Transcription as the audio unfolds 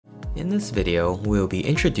In this video, we will be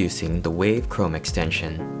introducing the Wave Chrome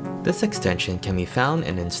extension. This extension can be found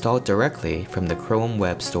and installed directly from the Chrome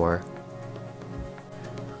Web Store.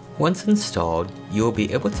 Once installed, you will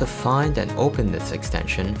be able to find and open this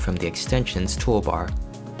extension from the extensions toolbar.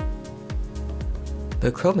 The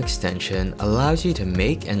Chrome extension allows you to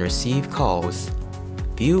make and receive calls,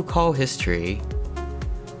 view call history,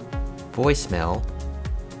 voicemail,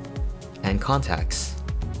 and contacts.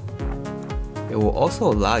 It will also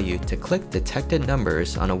allow you to click detected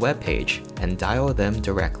numbers on a web page and dial them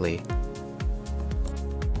directly.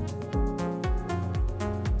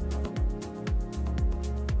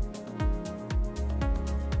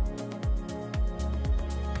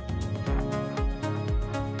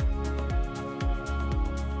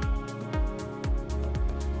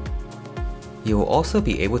 You will also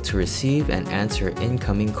be able to receive and answer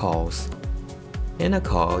incoming calls. In a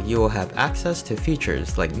call, you will have access to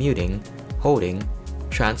features like muting, holding,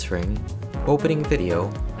 transferring, opening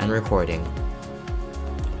video, and recording.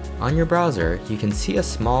 On your browser, you can see a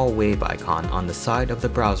small Wave icon on the side of the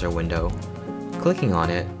browser window. Clicking on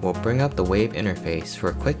it will bring up the Wave interface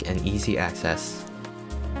for quick and easy access.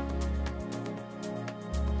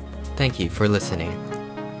 Thank you for listening.